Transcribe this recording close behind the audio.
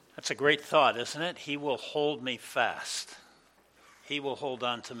That's a great thought, isn't it? He will hold me fast. He will hold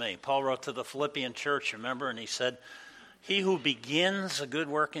on to me. Paul wrote to the Philippian church, remember, and he said, he who begins a good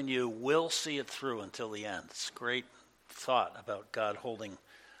work in you will see it through until the end. It's a great thought about God holding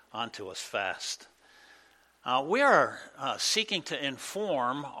on to us fast. We are seeking to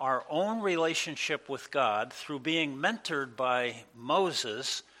inform our own relationship with God through being mentored by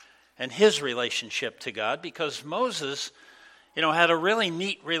Moses and his relationship to God, because Moses, had a really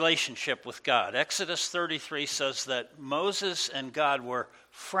neat relationship with God. Exodus 33 says that Moses and God were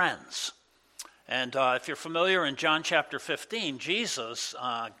friends. And if you're familiar, in John chapter 15, Jesus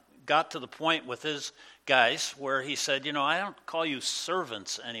got to the point with his guys where he said, I don't call you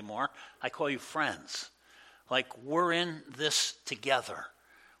servants anymore. I call you friends. Like, we're in this together.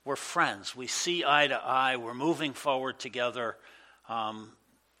 We're friends. We see eye to eye. We're moving forward together.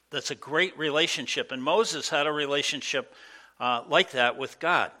 That's a great relationship. And Moses had a relationship like that with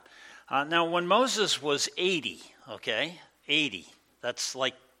God. Now, when Moses was 80, 80, that's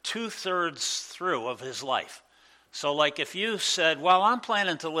like 2/3 through of his life. So like if you said, well, I'm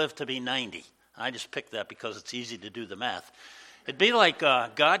planning to live to be 90. I just picked that because it's easy to do the math. It'd be like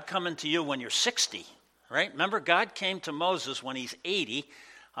God coming to you when you're 60, right? Remember, God came to Moses when he's 80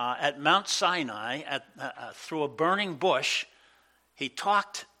 at Mount Sinai through a burning bush. He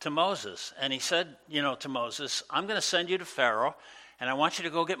talked to Moses, and he said, to Moses, I'm going to send you to Pharaoh, and I want you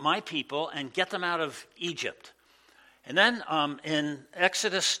to go get my people and get them out of Egypt. And then in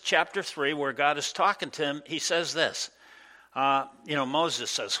Exodus chapter 3, where God is talking to him, he says this.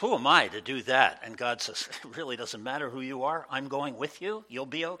 Moses says, who am I to do that? And God says, it really doesn't matter who you are. I'm going with you. You'll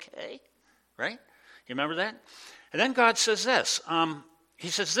be okay. Right? You remember that? And then God says this. He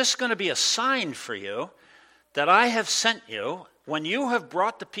says, this is going to be a sign for you that I have sent you. When you have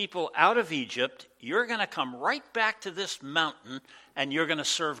brought the people out of Egypt, you're going to come right back to this mountain, and you're going to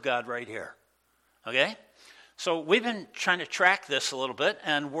serve God right here. Okay? So we've been trying to track this a little bit,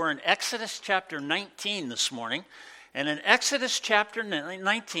 and we're in Exodus chapter 19 this morning. And in Exodus chapter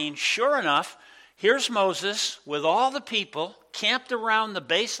 19, sure enough, here's Moses with all the people camped around the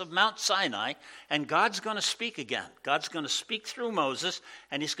base of Mount Sinai, and God's going to speak again. God's going to speak through Moses,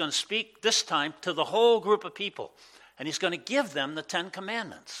 and he's going to speak this time to the whole group of people. And he's going to give them the 10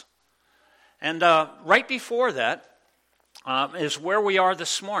 Commandments. And right before that is where we are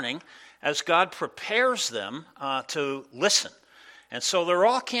this morning, as God prepares them to listen. And so they're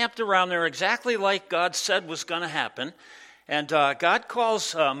all camped around there exactly like God said was going to happen. And God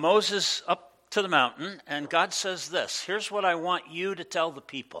calls Moses up to the mountain, and God says this, here's what I want you to tell the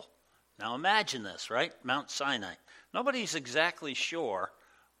people. Now imagine this, right? Mount Sinai. Nobody's exactly sure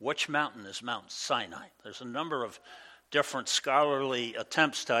which mountain is Mount Sinai. There's a number of different scholarly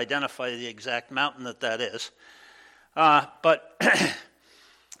attempts to identify the exact mountain that is. But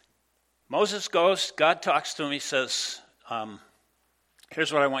Moses goes, God talks to him, he says,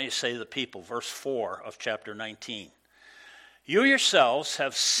 here's what I want you to say to the people, verse 4 of chapter 19. You yourselves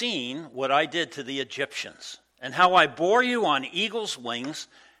have seen what I did to the Egyptians, and how I bore you on eagle's wings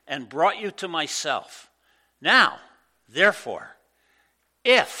and brought you to myself. Now, therefore,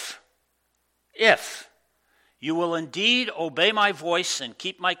 if you will indeed obey my voice and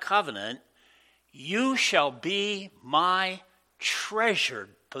keep my covenant, you shall be my treasured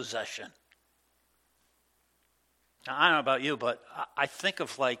possession. Now, I don't know about you, but I think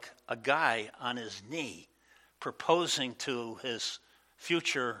of like a guy on his knee proposing to his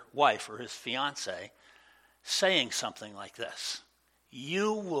future wife or his fiance, saying something like this.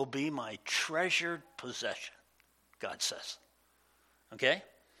 You will be my treasured possession, God says. Okay?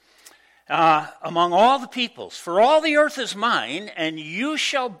 Among all the peoples, for all the earth is mine, and you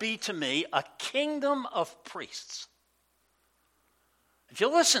shall be to me a kingdom of priests. If you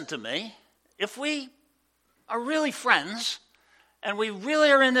listen to me, if we are really friends, and we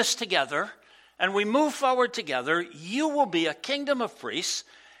really are in this together, and we move forward together, you will be a kingdom of priests,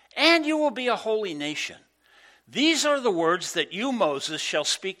 and you will be a holy nation. These are the words that you, Moses, shall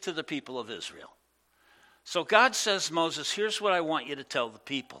speak to the people of Israel. So God says, Moses, here's what I want you to tell the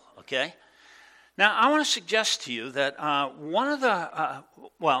people, okay? Now, I want to suggest to you that I want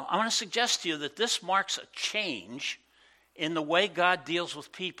to suggest to you that this marks a change in the way God deals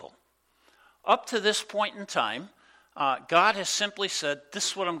with people. Up to this point in time, God has simply said, this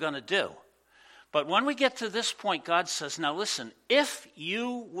is what I'm going to do. But when we get to this point, God says, now listen, if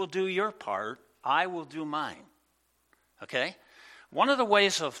you will do your part, I will do mine. Okay? One of the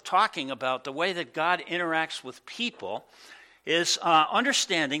ways of talking about the way that God interacts with people is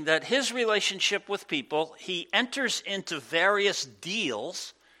understanding that his relationship with people, he enters into various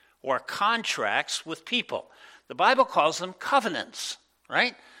deals or contracts with people. The Bible calls them covenants,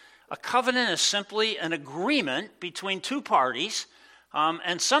 right? a covenant is simply an agreement between two parties.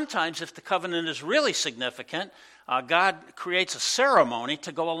 And sometimes, if the covenant is really significant, God creates a ceremony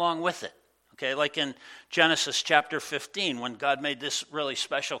to go along with it. Okay, like in Genesis chapter 15, when God made this really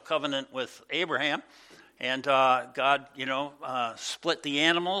special covenant with Abraham, and God, split the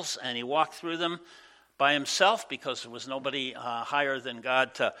animals, and he walked through them by himself because there was nobody higher than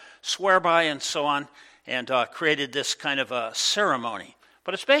God to swear by, and so on, and created this kind of a ceremony.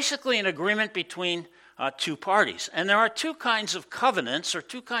 But it's basically an agreement between two parties. And there are two kinds of covenants or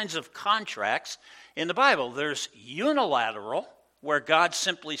two kinds of contracts in the Bible. There's unilateral, where God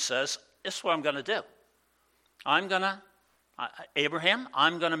simply says, this is what I'm going to do. Abraham,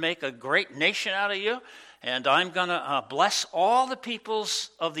 I'm going to make a great nation out of you, and I'm going to bless all the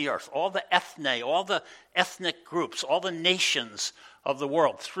peoples of the earth, all the ethne, all the ethnic groups, all the nations of the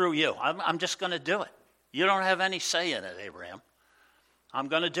world through you. I'm just going to do it. You don't have any say in it, Abraham. I'm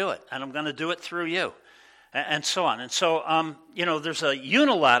going to do it, and I'm going to do it through you, and so on. And so, there's a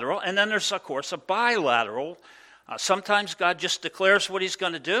unilateral, and then there's, of course, a bilateral. Sometimes God just declares what he's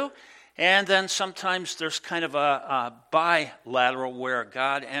going to do, and then sometimes there's kind of a bilateral where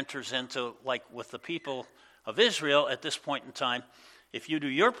God enters into, like with the people of Israel at this point in time, if you do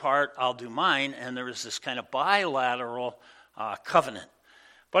your part, I'll do mine, and there is this kind of bilateral covenant.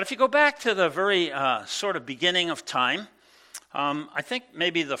 But if you go back to the very sort of beginning of time, I think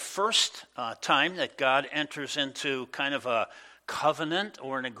maybe the first time that God enters into kind of a covenant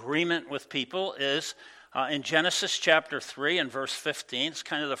or an agreement with people is in Genesis chapter 3 and verse 15. It's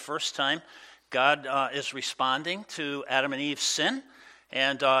kind of the first time God is responding to Adam and Eve's sin,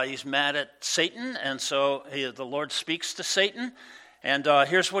 and he's mad at Satan, and so the Lord speaks to Satan, and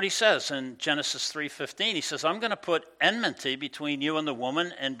here's what he says in Genesis 3:15. He says, I'm going to put enmity between you and the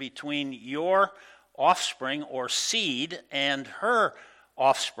woman, and between your offspring or seed and her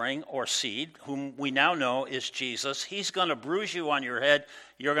offspring or seed, whom we now know is Jesus. He's going to bruise you on your head.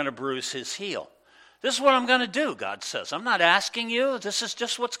 You're going to bruise his heel. This is what I'm going to do, God says. I'm not asking you. This is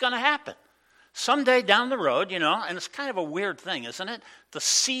just what's going to happen. Someday down the road, and it's kind of a weird thing, isn't it? The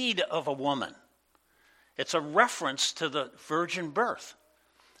seed of a woman. It's a reference to the virgin birth.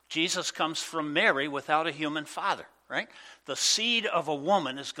 Jesus comes from Mary without a human father, right? The seed of a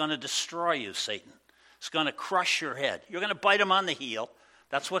woman is going to destroy you, Satan. It's going to crush your head. You're going to bite him on the heel.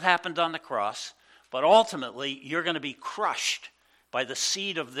 That's what happened on the cross. But ultimately, you're going to be crushed by the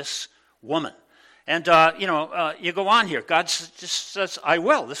seed of this woman. And, you go on here. God just says, I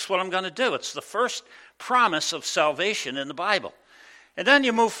will. This is what I'm going to do. It's the first promise of salvation in the Bible. And then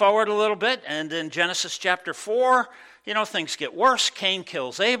you move forward a little bit, and in Genesis chapter 4, things get worse. Cain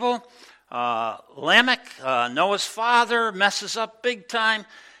kills Abel. Lamech, Noah's father, messes up big time.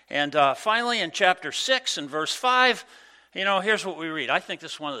 And finally, in chapter 6 and verse 5, here's what we read. I think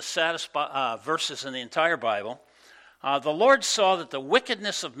this is one of the saddest verses in the entire Bible. The Lord saw that the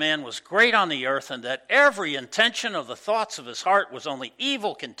wickedness of man was great on the earth, and that every intention of the thoughts of his heart was only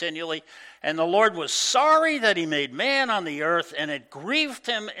evil continually. And the Lord was sorry that he made man on the earth, and it grieved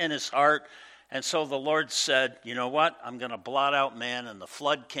him in his heart. And so the Lord said, you know what? I'm going to blot out man. And the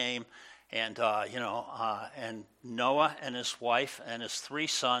flood came, and and Noah and his wife and his 3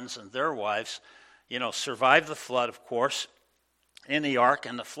 sons and their wives, survived the flood, of course, in the ark.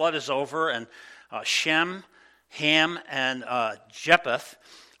 And the flood is over, and Shem, Ham, and Japheth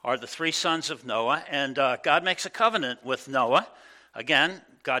are the 3 sons of Noah, and God makes a covenant with Noah. Again,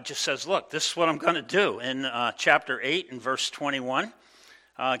 God just says, look, this is what I'm going to do. In chapter 8 and verse 21,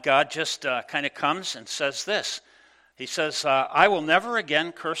 God just kind of comes and says this. He says, I will never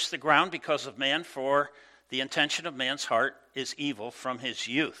again curse the ground because of man, for the intention of man's heart is evil from his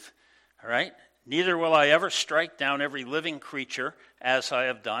youth. All right? Neither will I ever strike down every living creature as I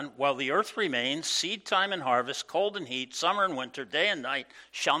have done. While the earth remains, seed time and harvest, cold and heat, summer and winter, day and night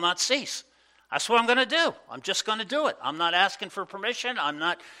shall not cease. That's what I'm going to do. I'm just going to do it. I'm not asking for permission. I'm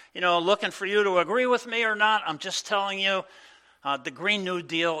not, looking for you to agree with me or not. I'm just telling you the Green New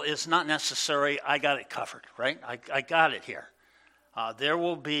Deal is not necessary. I got it covered, right? I got it here. There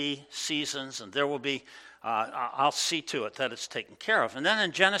will be seasons, and there will be I'll see to it that it's taken care of. And then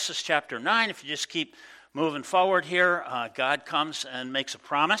in Genesis chapter 9, if you just keep moving forward here, God comes and makes a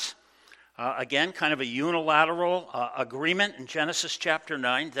promise. Again, kind of a unilateral agreement in Genesis chapter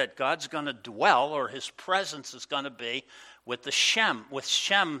 9 that God's going to dwell, or his presence is going to be with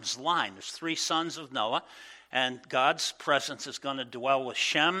Shem's line. There's 3 sons of Noah, and God's presence is going to dwell with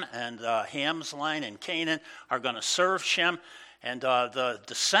Shem, and Ham's line and Canaan are going to serve Shem. And the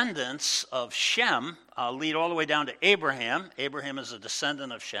descendants of Shem lead all the way down to Abraham. Abraham is a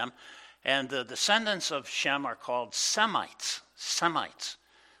descendant of Shem. And the descendants of Shem are called Semites.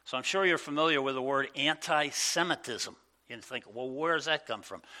 So I'm sure you're familiar with the word anti-Semitism. You think, well, where does that come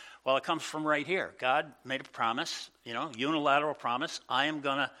from? Well, it comes from right here. God made a promise, unilateral promise. I am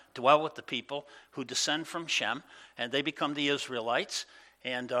going to dwell with the people who descend from Shem, and they become the Israelites.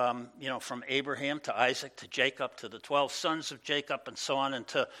 And, from Abraham to Isaac to Jacob to the 12 sons of Jacob and so on, and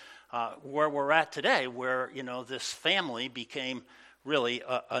to where we're at today, where, this family became really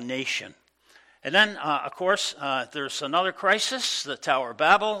a nation. And then, of course, there's another crisis, the Tower of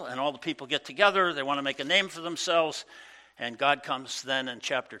Babel, and all the people get together. They want to make a name for themselves. And God comes then in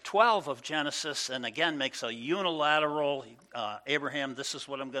chapter 12 of Genesis and again makes a unilateral, Abraham, this is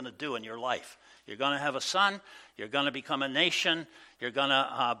what I'm going to do in your life. You're going to have a son. You're going to become a nation. You're going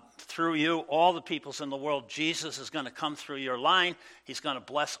to, through you, all the peoples in the world, Jesus is going to come through your line. He's going to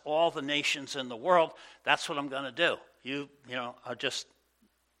bless all the nations in the world. That's what I'm going to do. You're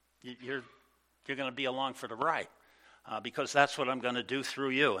going to be along for the ride. Because that's what I'm going to do through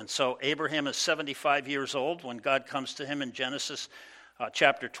you. And so Abraham is 75 years old when God comes to him in Genesis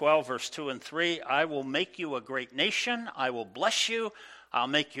chapter 12, verse 2 and 3. I will make you a great nation. I will bless you. I'll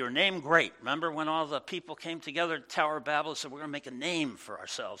make your name great. Remember when all the people came together at the Tower of Babel and said, we're going to make a name for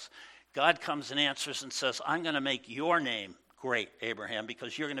ourselves. God comes and answers and says, I'm going to make your name great, Abraham,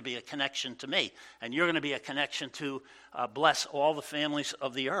 because you're going to be a connection to me, and you're going to be a connection to bless all the families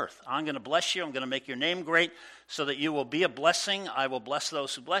of the earth. I'm going to bless you. I'm going to make your name great so that you will be a blessing. I will bless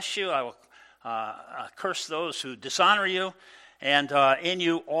those who bless you. I will curse those who dishonor you, and in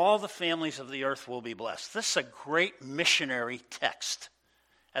you all the families of the earth will be blessed. This is a great missionary text.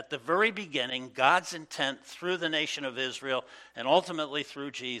 At the very beginning, God's intent through the nation of Israel and ultimately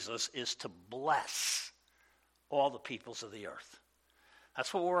through Jesus is to bless all the peoples of the earth.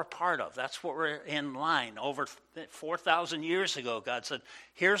 That's what we're a part of. That's what we're in line. Over 4,000 years ago, God said,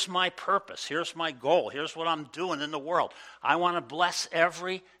 here's my purpose. Here's my goal. Here's what I'm doing in the world. I want to bless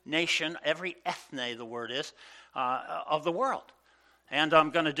every nation, every ethne, the word is, of the world. And I'm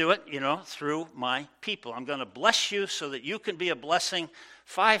going to do it, through my people. I'm going to bless you so that you can be a blessing.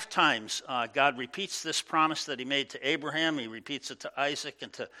 5 times God repeats this promise that he made to Abraham. He repeats it to Isaac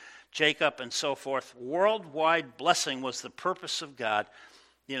and to Jacob and so forth. Worldwide blessing was the purpose of God,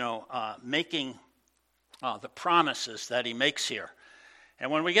 making the promises that he makes here.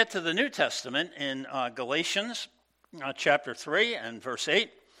 And when we get to the New Testament in Galatians chapter 3 and verse 8,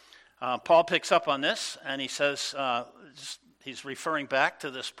 Paul picks up on this and he says, he's referring back to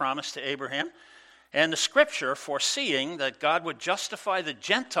this promise to Abraham. And the scripture, foreseeing that God would justify the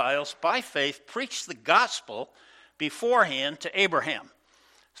Gentiles by faith, preached the gospel beforehand to Abraham.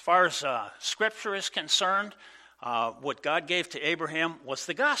 As far as Scripture is concerned, what God gave to Abraham was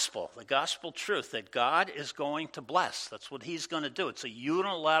the gospel truth that God is going to bless. That's what he's going to do. It's a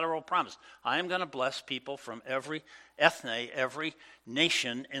unilateral promise. I am going to bless people from every ethne, every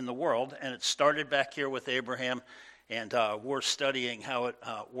nation in the world. And it started back here with Abraham, and we're studying how it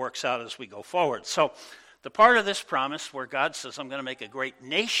works out as we go forward. So the part of this promise where God says, I'm going to make a great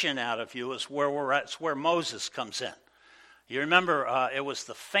nation out of you is where we're at. It's where Moses comes in. You remember it was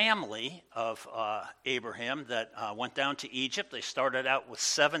the family of Abraham that went down to Egypt. They started out with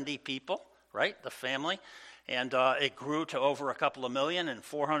 70 people, right, the family. And it grew to over a couple of million in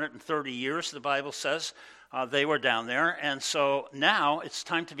 430 years, the Bible says. They were down there. And so now it's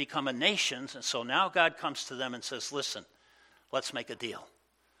time to become a nation. And so now God comes to them and says, listen, let's make a deal.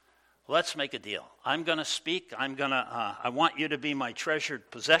 Let's make a deal. I'm going to speak. I want you to be my treasured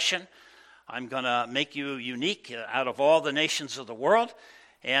possession. I'm going to make you unique out of all the nations of the world,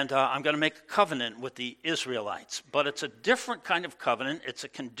 and I'm going to make a covenant with the Israelites. But it's a different kind of covenant. It's a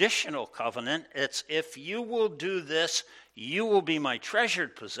conditional covenant. It's if you will do this, you will be my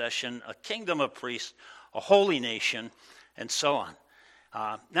treasured possession, a kingdom of priests, a holy nation, and so on.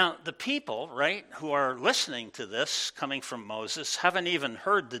 Now, the people, right, who are listening to this coming from Moses haven't even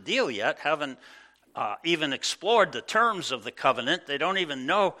heard the deal yet, haven't even explored the terms of the covenant. They don't even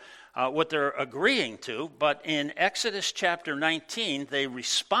know what they're agreeing to, but in Exodus chapter 19, they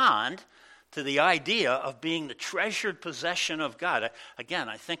respond to the idea of being the treasured possession of God. Again,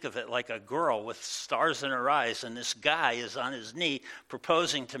 I think of it like a girl with stars in her eyes, and this guy is on his knee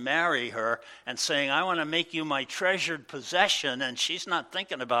proposing to marry her and saying, I want to make you my treasured possession, and she's not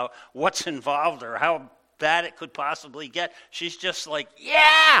thinking about what's involved or how bad it could possibly get. She's just like,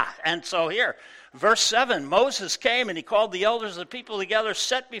 yeah! And so here, verse 7, Moses came and he called the elders of the people together,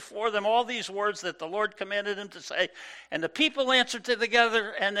 set before them all these words that the Lord commanded him to say. And the people answered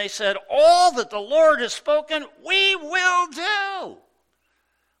together and they said, all that the Lord has spoken, we will do.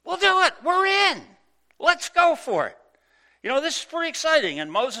 We'll do it. We're in. Let's go for it. This is pretty exciting.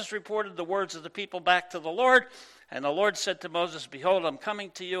 And Moses reported the words of the people back to the Lord. And the Lord said to Moses, behold, I'm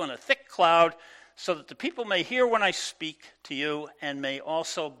coming to you in a thick cloud, so that the people may hear when I speak to you and may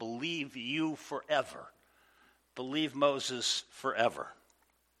also believe you forever. Believe Moses forever.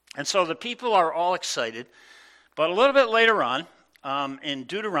 And so the people are all excited. But a little bit later on, in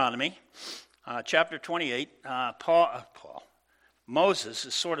Deuteronomy, chapter 28, Moses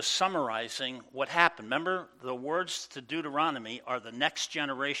is sort of summarizing what happened. Remember, the words to Deuteronomy are the next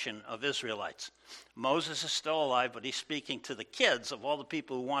generation of Israelites. Moses is still alive, but he's speaking to the kids of all the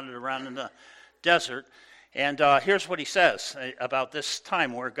people who wandered around in the desert. And here's what he says about this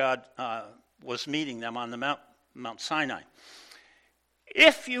time where God was meeting them on the Mount Sinai.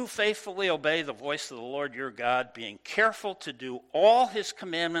 If you faithfully obey the voice of the Lord your God, being careful to do all his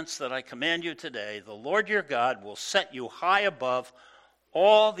commandments that I command you today, the Lord your God will set you high above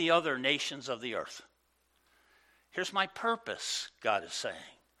all the other nations of the earth. Here's my purpose, God is saying.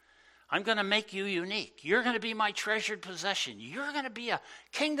 I'm going to make you unique. You're going to be my treasured possession. You're going to be a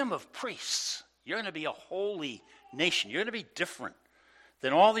kingdom of priests. You're going to be a holy nation. You're going to be different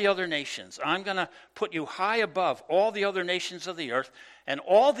than all the other nations. I'm going to put you high above all the other nations of the earth, and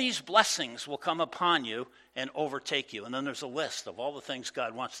all these blessings will come upon you and overtake you. And then there's a list of all the things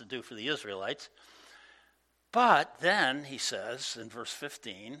God wants to do for the Israelites. But then, he says in verse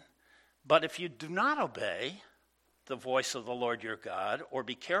 15, but if you do not obey the voice of the Lord your God, or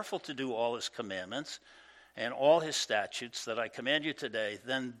be careful to do all his commandments and all his statutes that I command you today,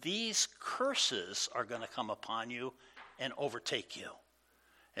 then these curses are going to come upon you and overtake you.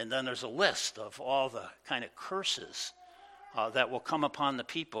 And then there's a list of all the kind of curses that will come upon the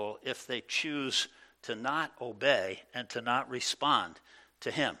people if they choose to not obey and to not respond to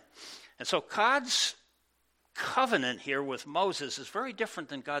him. And so God's covenant here with Moses is very different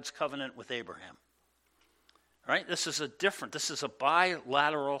than God's covenant with Abraham. Right? This is a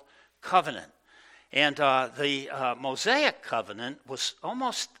bilateral covenant. And the Mosaic covenant was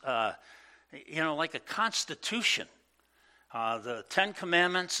almost, like a constitution. The Ten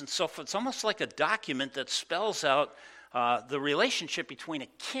Commandments and so forth. It's almost like a document that spells out the relationship between a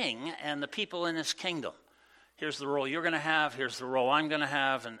king and the people in his kingdom. Here's the role you're going to have. Here's the role I'm going to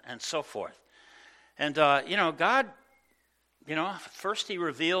have, and so forth. And, God, first he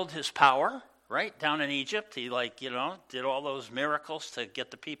revealed his power, right, down in Egypt. He, did all those miracles to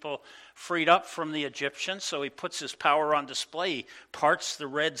get the people freed up from the Egyptians. So he puts his power on display. He parts the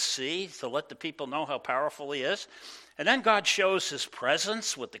Red Sea to let the people know how powerful he is. And then God shows his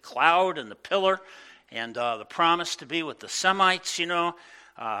presence with the cloud and the pillar and the promise to be with the Semites,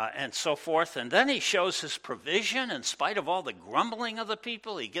 and so forth. And then he shows his provision in spite of all the grumbling of the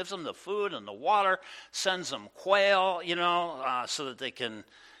people. He gives them the food and the water, sends them quail, so that they can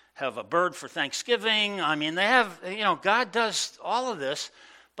have a bird for Thanksgiving. I mean, they have, God does all of this,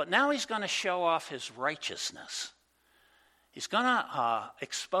 but now he's going to show off his righteousness. He's going to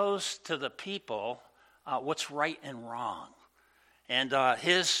expose to the people what's right and wrong, and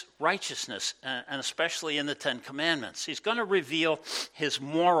his righteousness, and especially in the Ten Commandments. He's going to reveal his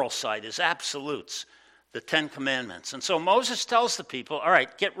moral side, his absolutes, the Ten Commandments. And so Moses tells the people, all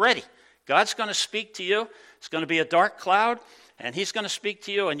right, get ready. God's going to speak to you. It's going to be a dark cloud, and he's going to speak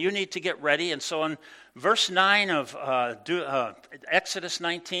to you, and you need to get ready. And so in verse 9 of Exodus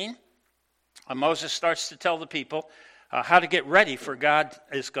 19, Moses starts to tell the people how to get ready, for God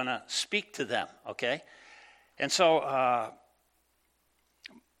is going to speak to them, okay? And so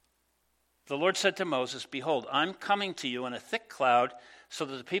the Lord said to Moses, behold, I'm coming to you in a thick cloud so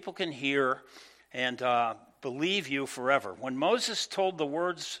that the people can hear and believe you forever. When Moses told the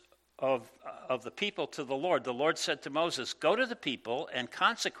words of the people to the Lord said to Moses, go to the people and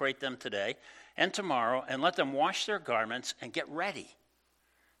consecrate them today and tomorrow and let them wash their garments and get ready.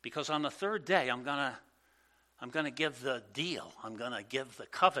 Because on the third day, I'm going to give the deal. I'm going to give the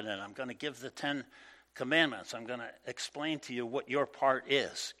covenant. I'm going to give the 10 Commandments. I'm going to explain to you what your part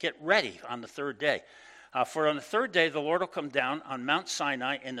is. Get ready on the third day. For on the third day, the Lord will come down on Mount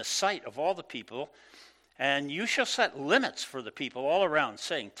Sinai in the sight of all the people, and you shall set limits for the people all around,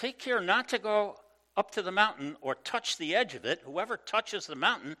 saying, take care not to go up to the mountain or touch the edge of it. Whoever touches the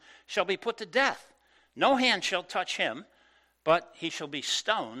mountain shall be put to death. No hand shall touch him, but he shall be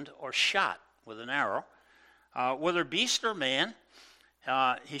stoned or shot with an arrow. Whether beast or man,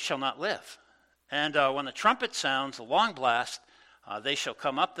 he shall not live. And when the trumpet sounds, a long blast, they shall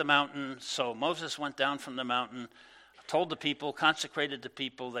come up the mountain. So Moses went down from the mountain, told the people, consecrated the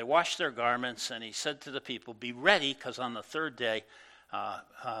people. They washed their garments, and he said to the people, be ready, because on the third day,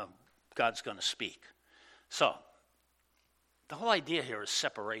 God's going to speak. So the whole idea here is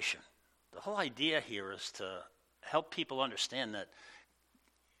separation. The whole idea here is to help people understand that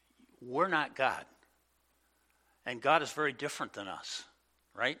we're not God. And God is very different than us,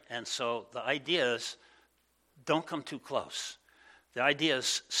 right? And so the idea is don't come too close. The idea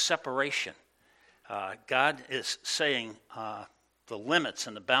is separation. God is saying the limits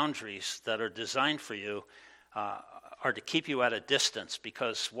and the boundaries that are designed for you are to keep you at a distance.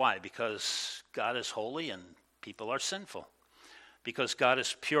 Because why? Because God is holy and people are sinful. Because God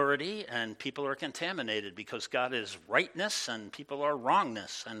is purity and people are contaminated. Because God is rightness and people are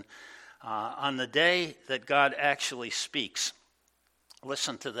wrongness. And on the day that God actually speaks,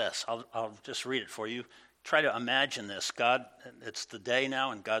 listen to this. I'll just read it for you. Try to imagine this. God, it's the day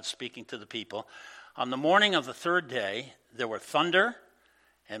now, and God's speaking to the people. On the morning of the third day, there were thunder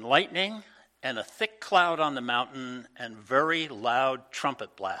and lightning and a thick cloud on the mountain and very loud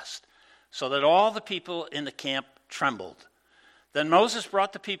trumpet blast, so that all the people in the camp trembled. Then Moses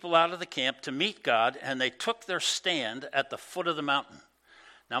brought the people out of the camp to meet God, and they took their stand at the foot of the mountain.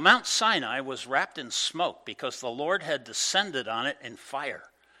 Now Mount Sinai was wrapped in smoke because the Lord had descended on it in fire.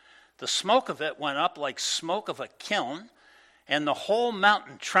 The smoke of it went up like smoke of a kiln, and the whole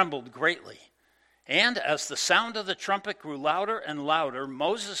mountain trembled greatly. And as the sound of the trumpet grew louder and louder,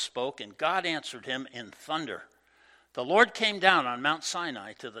 Moses spoke, and God answered him in thunder. The Lord came down on Mount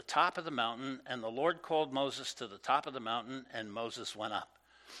Sinai to the top of the mountain, and the Lord called Moses to the top of the mountain, and Moses went up.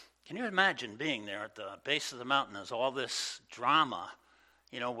 Can you imagine being there at the base of the mountain as all this drama,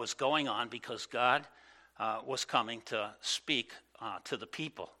 was going on because God was coming to speak to the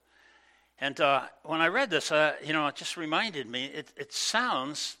people? And when I read this, it just reminded me, it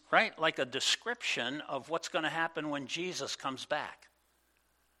sounds, right, like a description of what's going to happen when Jesus comes back.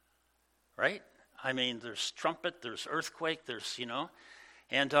 Right? I mean, there's trumpet, there's earthquake, there's,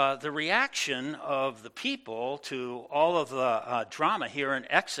 And the reaction of the people to all of the drama here in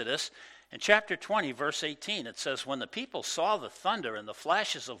Exodus, in chapter 20, verse 18, it says, when the people saw the thunder and the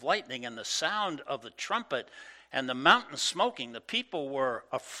flashes of lightning and the sound of the trumpet and the mountain smoking, the people were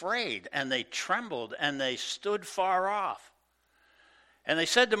afraid, and they trembled, and they stood far off. And they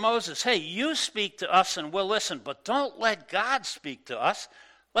said to Moses, hey, you speak to us and we'll listen, but don't let God speak to us,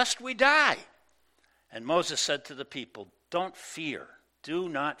 lest we die. And Moses said to the people, don't fear, do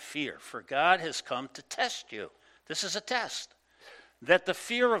not fear, for God has come to test you. This is a test, that the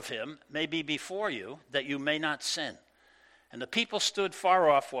fear of him may be before you, that you may not sin. And the people stood far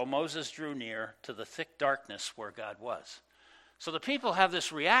off while Moses drew near to the thick darkness where God was. So the people have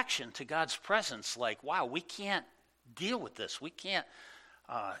this reaction to God's presence like, wow, we can't deal with this. We can't,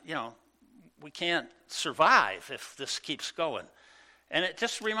 we can't survive if this keeps going. And it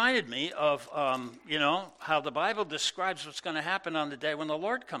just reminded me of, how the Bible describes what's going to happen on the day when the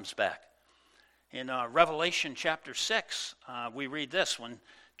Lord comes back. In Revelation chapter 6, we read this, when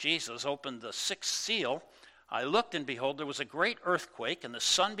Jesus opened the sixth seal, I looked, and behold, there was a great earthquake, and the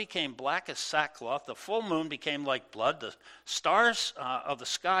sun became black as sackcloth. The full moon became like blood. The stars of the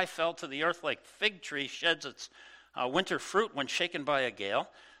sky fell to the earth like fig tree sheds its winter fruit when shaken by a gale.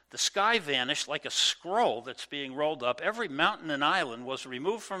 The sky vanished like a scroll that's being rolled up. Every mountain and island was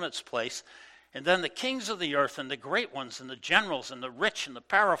removed from its place. And then the kings of the earth and the great ones and the generals and the rich and the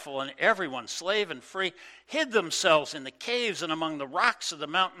powerful and everyone, slave and free, hid themselves in the caves and among the rocks of the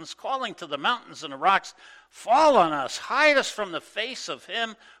mountains, calling to the mountains and the rocks, fall on us, hide us from the face of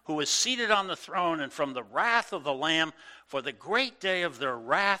him who is seated on the throne and from the wrath of the Lamb, for the great day of their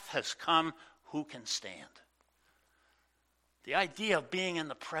wrath has come. Who can stand? The idea of being in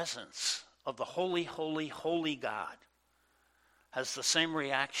the presence of the holy, holy, holy God has the same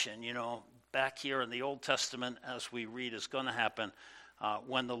reaction, back here in the Old Testament as we read is going to happen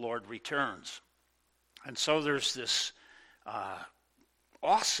when the Lord returns. And so there's this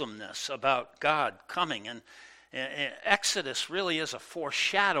awesomeness about God coming. And Exodus really is a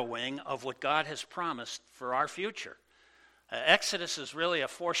foreshadowing of what God has promised for our future. Exodus is really a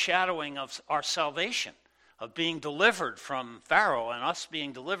foreshadowing of our salvation, of being delivered from Pharaoh and us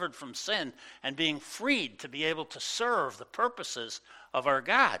being delivered from sin and being freed to be able to serve the purposes of our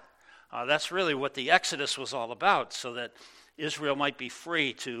God. That's really what the Exodus was all about, so that Israel might be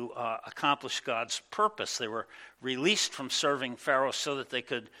free to accomplish God's purpose. They were released from serving Pharaoh so that they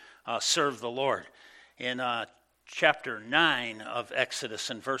could serve the Lord. In chapter 9 of Exodus,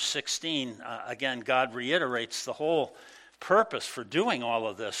 in verse 16, again, God reiterates the whole purpose for doing all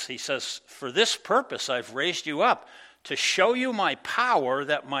of this. He says, for this purpose I've raised you up, to show you my power,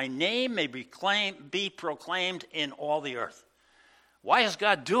 that my name may be proclaimed in all the earth. Why is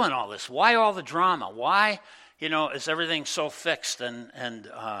God doing all this? Why all the drama? Why, is everything so fixed? And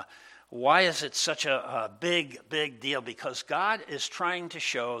why is it such a big, big deal? Because God is trying to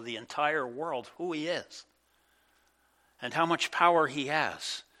show the entire world who he is and how much power he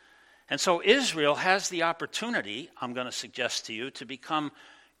has. And so Israel has the opportunity, I'm going to suggest to you, to become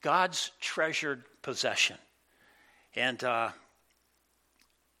God's treasured possession. And I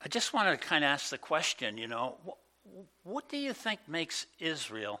just wanted to kind of ask the question, what do you think makes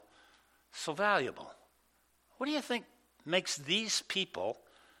Israel so valuable? What do you think makes these people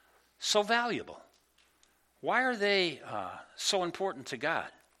so valuable? Why are they so important to God?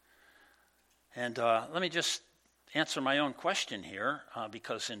 And let me just answer my own question here,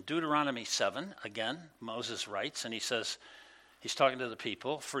 because in Deuteronomy 7, again, Moses writes, and he says, he's talking to the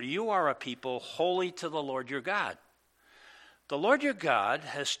people, "For you are a people holy to the Lord your God. The Lord your God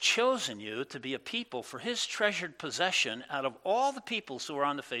has chosen you to be a people for his treasured possession out of all the peoples who are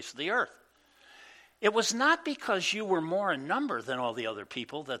on the face of the earth. It was not because you were more in number than all the other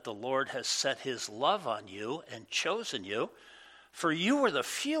people that the Lord has set his love on you and chosen you, for you were the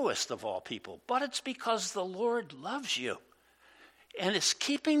fewest of all people, but it's because the Lord loves you and is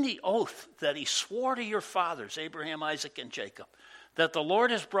keeping the oath that he swore to your fathers, Abraham, Isaac, and Jacob, that the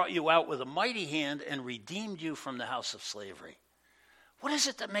Lord has brought you out with a mighty hand and redeemed you from the house of slavery." What is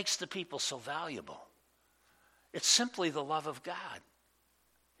it that makes the people so valuable? It's simply the love of God.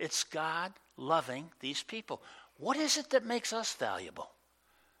 It's God loving these people. What is it that makes us valuable?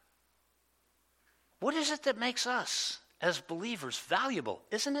 What is it that makes us, as believers, valuable?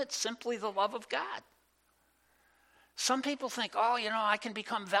 Isn't it simply the love of God? Some people think, I can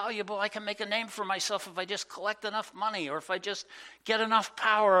become valuable, I can make a name for myself if I just collect enough money, or if I just get enough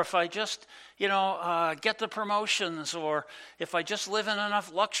power, if I just, get the promotions, or if I just live in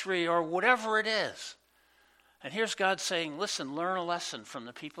enough luxury, or whatever it is. And here's God saying, listen, learn a lesson from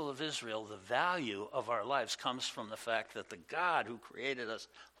the people of Israel. The value of our lives comes from the fact that the God who created us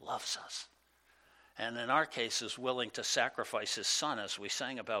loves us. And in our case is willing to sacrifice his son, as we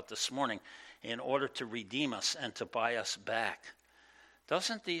sang about this morning, in order to redeem us and to buy us back.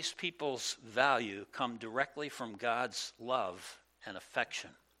 Doesn't these people's value come directly from God's love and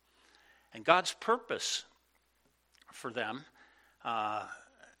affection? And God's purpose for them,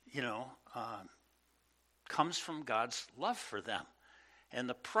 comes from God's love for them and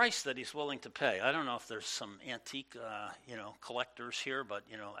the price that he's willing to pay. I don't know if there's some antique, collectors here, but,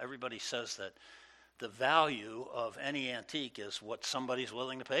 everybody says that the value of any antique is what somebody's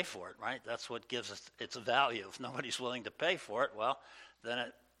willing to pay for it, right? That's what gives it its value. If nobody's willing to pay for it, well, then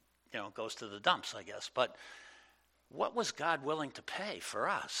it, goes to the dumps, I guess. But what was God willing to pay for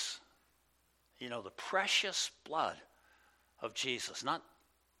us? The precious blood of Jesus, not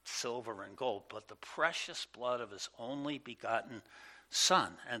silver and gold, but the precious blood of his only begotten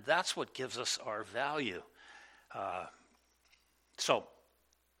Son. And that's what gives us our value. So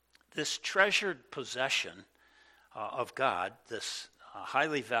this treasured possession of God, this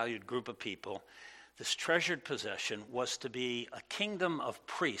highly valued group of people, this treasured possession was to be a kingdom of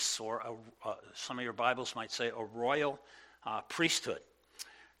priests, or some of your Bibles might say a royal priesthood.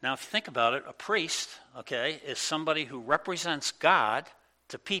 Now, if you think about it, a priest, is somebody who represents God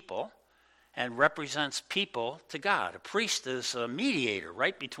to people and represents people to God. A priest is a mediator,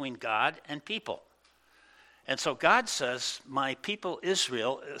 right, between God and people. And so God says, my people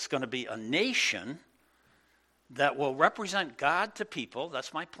Israel is going to be a nation that will represent God to people,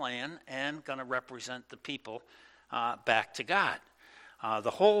 that's my plan, and going to represent the people back to God.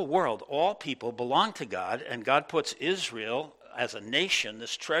 The whole world, all people belong to God, and God puts Israel as a nation,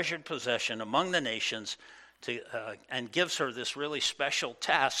 this treasured possession among the nations, and gives her this really special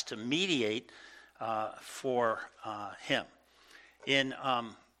task to mediate for him. In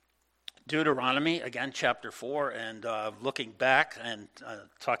Deuteronomy, again, chapter 4, and looking back and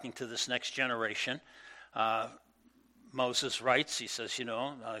talking to this next generation, Moses writes, he says,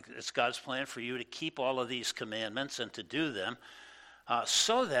 it's God's plan for you to keep all of these commandments and to do them,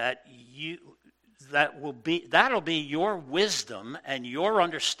 so that that'll be your wisdom and your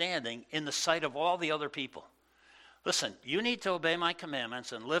understanding in the sight of all the other people. Listen, you need to obey my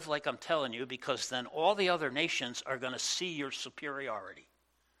commandments and live like I'm telling you, because then all the other nations are going to see your superiority.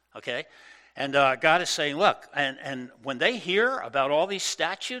 Okay? And God is saying, look, and when they hear about all these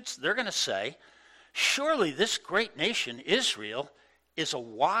statutes, they're going to say, surely this great nation, Israel, is a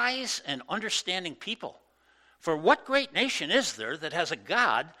wise and understanding people. For what great nation is there that has a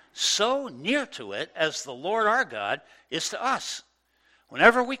God so near to it as the Lord our God is to us,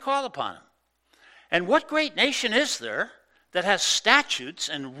 whenever we call upon him? And what great nation is there that has statutes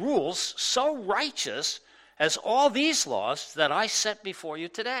and rules so righteous as all these laws that I set before you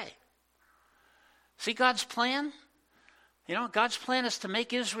today? See God's plan? God's plan is to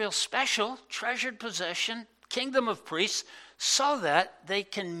make Israel special, treasured possession, kingdom of priests, so that they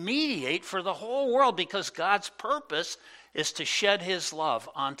can mediate for the whole world, because God's purpose is to shed his love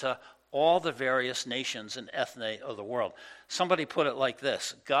onto all the various nations and ethne of the world. Somebody put it like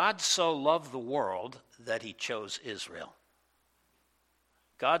this: God so loved the world that he chose Israel.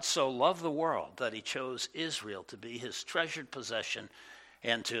 God so loved the world that he chose Israel to be his treasured possession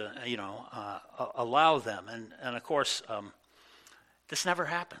and to, allow them. And of course, this never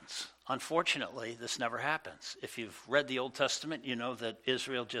happens. Unfortunately, this never happens. If you've read the Old Testament, you know that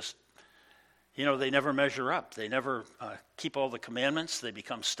Israel just, they never measure up. They never keep all the commandments. They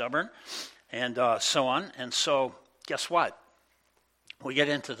become stubborn and so on. And so guess what? We get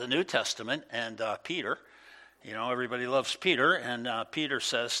into the New Testament and Peter, everybody loves Peter. And Peter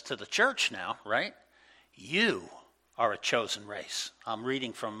says to the church now, right? You are a chosen race. I'm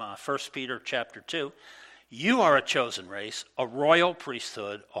reading from 1 Peter chapter 2. You are a chosen race, a royal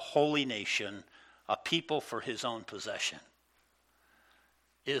priesthood, a holy nation, a people for his own possession.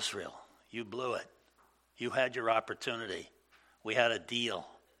 Israel, you blew it. You had your opportunity. We had a deal.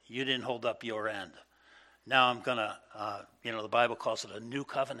 You didn't hold up your end. Now I'm going to, the Bible calls it a new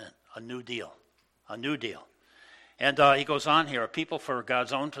covenant, a new deal, a new deal. And he goes on here, a people for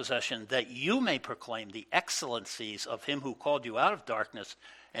God's own possession, that you may proclaim the excellencies of him who called you out of darkness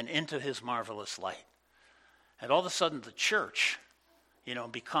and into his marvelous light. And all of a sudden the church,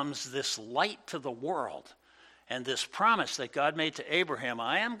 becomes this light to the world. And this promise that God made to Abraham,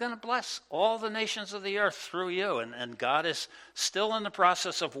 I am going to bless all the nations of the earth through you. And God is still in the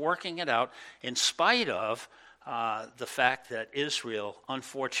process of working it out in spite of the fact that Israel,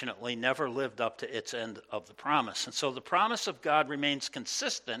 unfortunately, never lived up to its end of the promise. And so the promise of God remains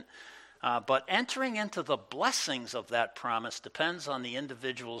consistent, but entering into the blessings of that promise depends on the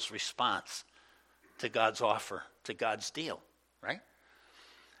individual's response to God's offer, to God's deal, right?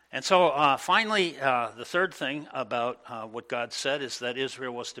 And so finally, the third thing about what God said is that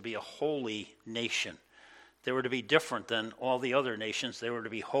Israel was to be a holy nation. They were to be different than all the other nations. They were to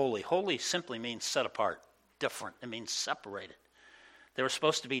be holy. Holy simply means set apart. Different. It means separated. They were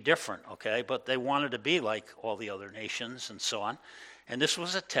supposed to be different, okay? But they wanted to be like all the other nations and so on. And this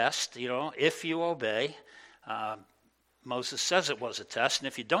was a test, if you obey. Moses says it was a test, and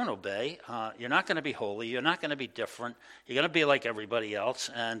if you don't obey, you're not going to be holy, you're not going to be different, you're going to be like everybody else,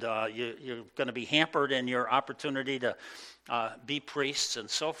 and you're going to be hampered in your opportunity to be priests and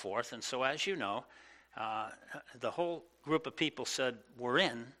so forth. And so as you know, the whole group of people said, we're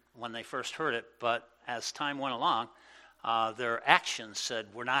in, when they first heard it, but as time went along, their actions said,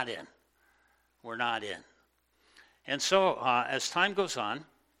 we're not in. We're not in. And so as time goes on,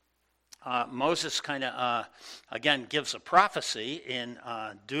 Moses kind of, again, gives a prophecy in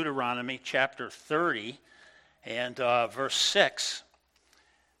Deuteronomy chapter 30 and verse 6.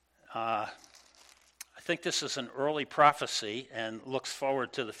 I think this is an early prophecy and looks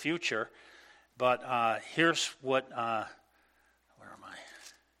forward to the future, but here's what, where am I?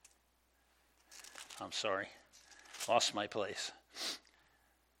 I'm sorry, lost my place.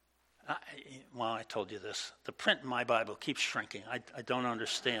 I told you this. The print in my Bible keeps shrinking. I don't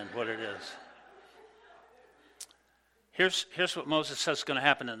understand what it is. Here's what Moses says is going to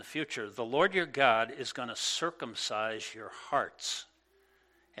happen in the future. The Lord your God is going to circumcise your hearts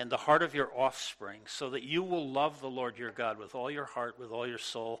and the heart of your offspring so that you will love the Lord your God with all your heart, with all your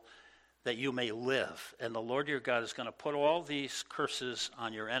soul, that you may live. And the Lord your God is going to put all these curses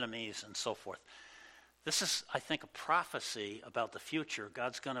on your enemies and so forth. This is, I think, a prophecy about the future.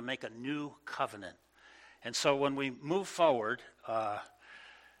 God's going to make a new covenant. And so when we move forward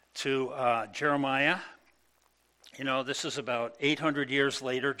to Jeremiah, this is about 800 years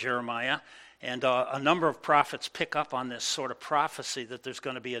later, Jeremiah, and a number of prophets pick up on this sort of prophecy that there's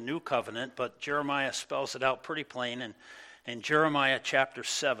going to be a new covenant, but Jeremiah spells it out pretty plain. And in Jeremiah chapter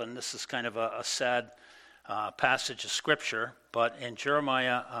 7, this is kind of a sad passage of Scripture, but in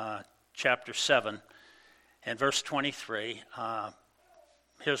Jeremiah chapter 7, and verse 23,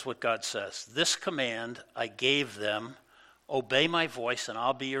 here's what God says. This command I gave them, obey my voice and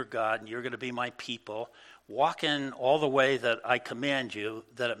I'll be your God and you're going to be my people. Walk in all the way that I command you,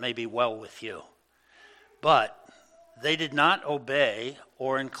 that it may be well with you. But they did not obey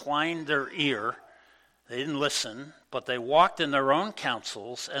or incline their ear. They didn't listen, but they walked in their own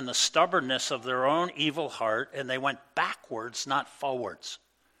counsels and the stubbornness of their own evil heart, and they went backwards, not forwards.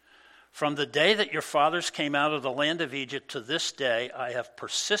 From the day that your fathers came out of the land of Egypt to this day, I have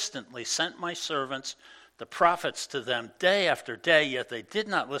persistently sent my servants, the prophets, to them day after day, yet they did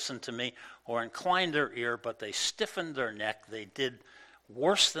not listen to me or incline their ear, but they stiffened their neck. They did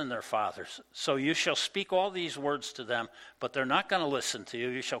worse than their fathers. So you shall speak all these words to them, but they're not going to listen to you.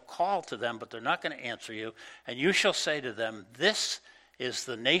 You shall call to them, but they're not going to answer you. And you shall say to them, this is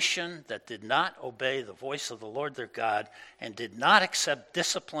the nation that did not obey the voice of the Lord their God and did not accept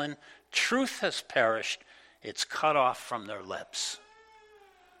discipline Truth has perished. It's cut off from their lips.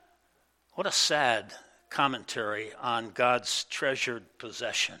 What a sad commentary on God's treasured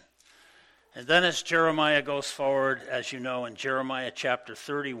possession. And then as Jeremiah goes forward, as you know, in Jeremiah chapter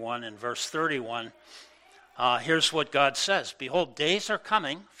 31 and verse 31, here's what God says. Behold, days are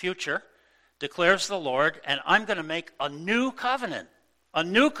coming, future, declares the Lord, and I'm going to make a new covenant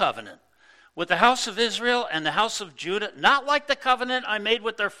with the house of Israel and the house of Judah, not like the covenant I made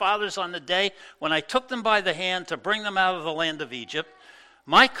with their fathers on the day when I took them by the hand to bring them out of the land of Egypt.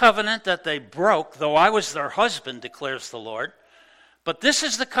 My covenant that they broke, though I was their husband, declares the Lord. But this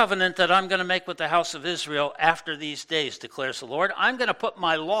is the covenant that I'm going to make with the house of Israel after these days, declares the Lord. I'm going to put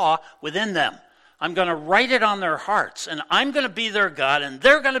my law within them. I'm going to write it on their hearts, and I'm going to be their God, and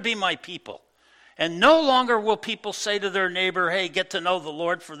they're going to be my people. And no longer will people say to their neighbor, hey, get to know the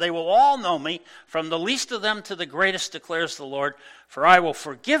Lord, for they will all know me, from the least of them to the greatest, declares the Lord. For I will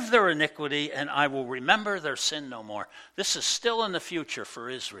forgive their iniquity, and I will remember their sin no more. This is still in the future for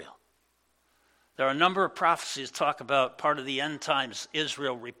Israel. There are a number of prophecies that talk about part of the end times,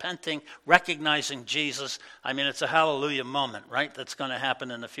 Israel repenting, recognizing Jesus. I mean, it's a hallelujah moment, right? That's going to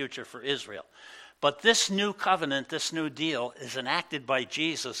happen in the future for Israel. But this new covenant, this new deal, is enacted by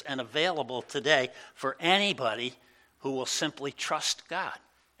Jesus and available today for anybody who will simply trust God,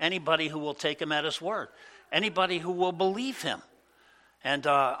 anybody who will take him at his word, anybody who will believe him. And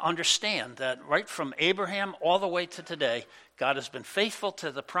understand that right from Abraham all the way to today, God has been faithful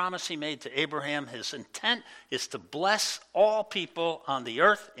to the promise he made to Abraham. His intent is to bless all people on the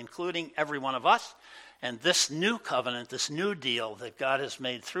earth, including every one of us. And this new covenant, this new deal that God has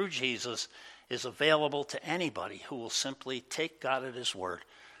made through Jesus is available to anybody who will simply take God at his word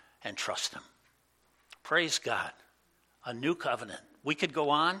and trust him. Praise God. A new covenant. We could go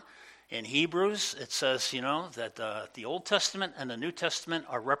on. In Hebrews, it says, that the Old Testament and the New Testament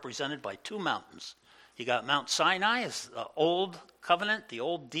are represented by two mountains. You got Mount Sinai as the old covenant, the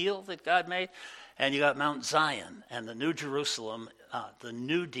old deal that God made, and you got Mount Zion and the New Jerusalem, the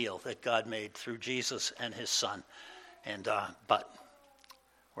new deal that God made through Jesus and his Son. But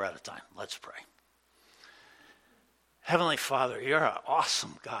we're out of time. Let's pray. Heavenly Father, you're an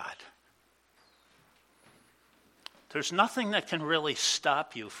awesome God. There's nothing that can really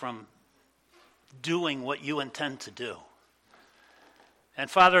stop you from doing what you intend to do. And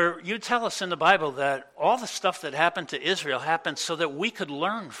Father, you tell us in the Bible that all the stuff that happened to Israel happened so that we could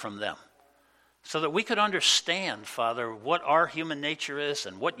learn from them, so that we could understand, Father, what our human nature is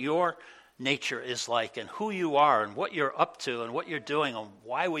and what your nature is like and who you are and what you're up to and what you're doing and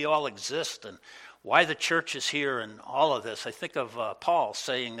why we all exist and why the church is here and all of this. I think of Paul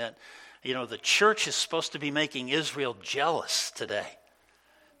saying that, the church is supposed to be making Israel jealous today.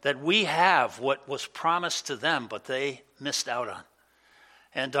 That we have what was promised to them, but they missed out on.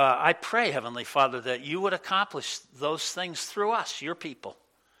 And I pray, Heavenly Father, that you would accomplish those things through us, your people.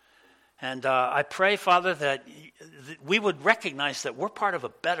 And I pray, Father, that we would recognize that we're part of a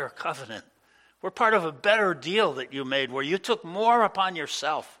better covenant. We're part of a better deal that you made where you took more upon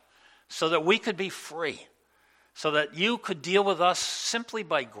yourself so that we could be free, so that you could deal with us simply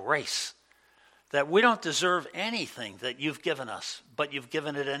by grace, that we don't deserve anything that you've given us, but you've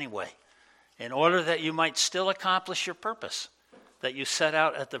given it anyway, in order that you might still accomplish your purpose that you set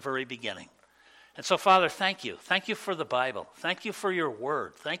out at the very beginning. And so, Father, thank you. Thank you for the Bible. Thank you for your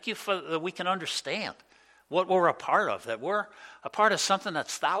word. Thank you for that we can understand what we're a part of, that we're a part of something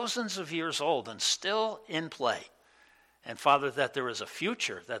that's thousands of years old and still in play. And, Father, that there is a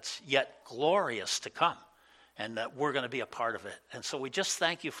future that's yet glorious to come and that we're going to be a part of it. And so we just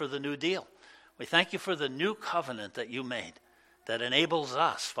thank you for the new deal. We thank you for the new covenant that you made that enables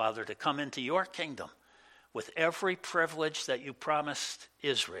us, Father, to come into your kingdom with every privilege that you promised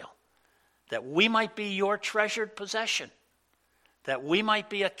Israel, that we might be your treasured possession, that we might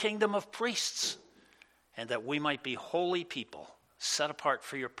be a kingdom of priests, and that we might be holy people set apart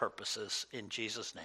for your purposes in Jesus' name.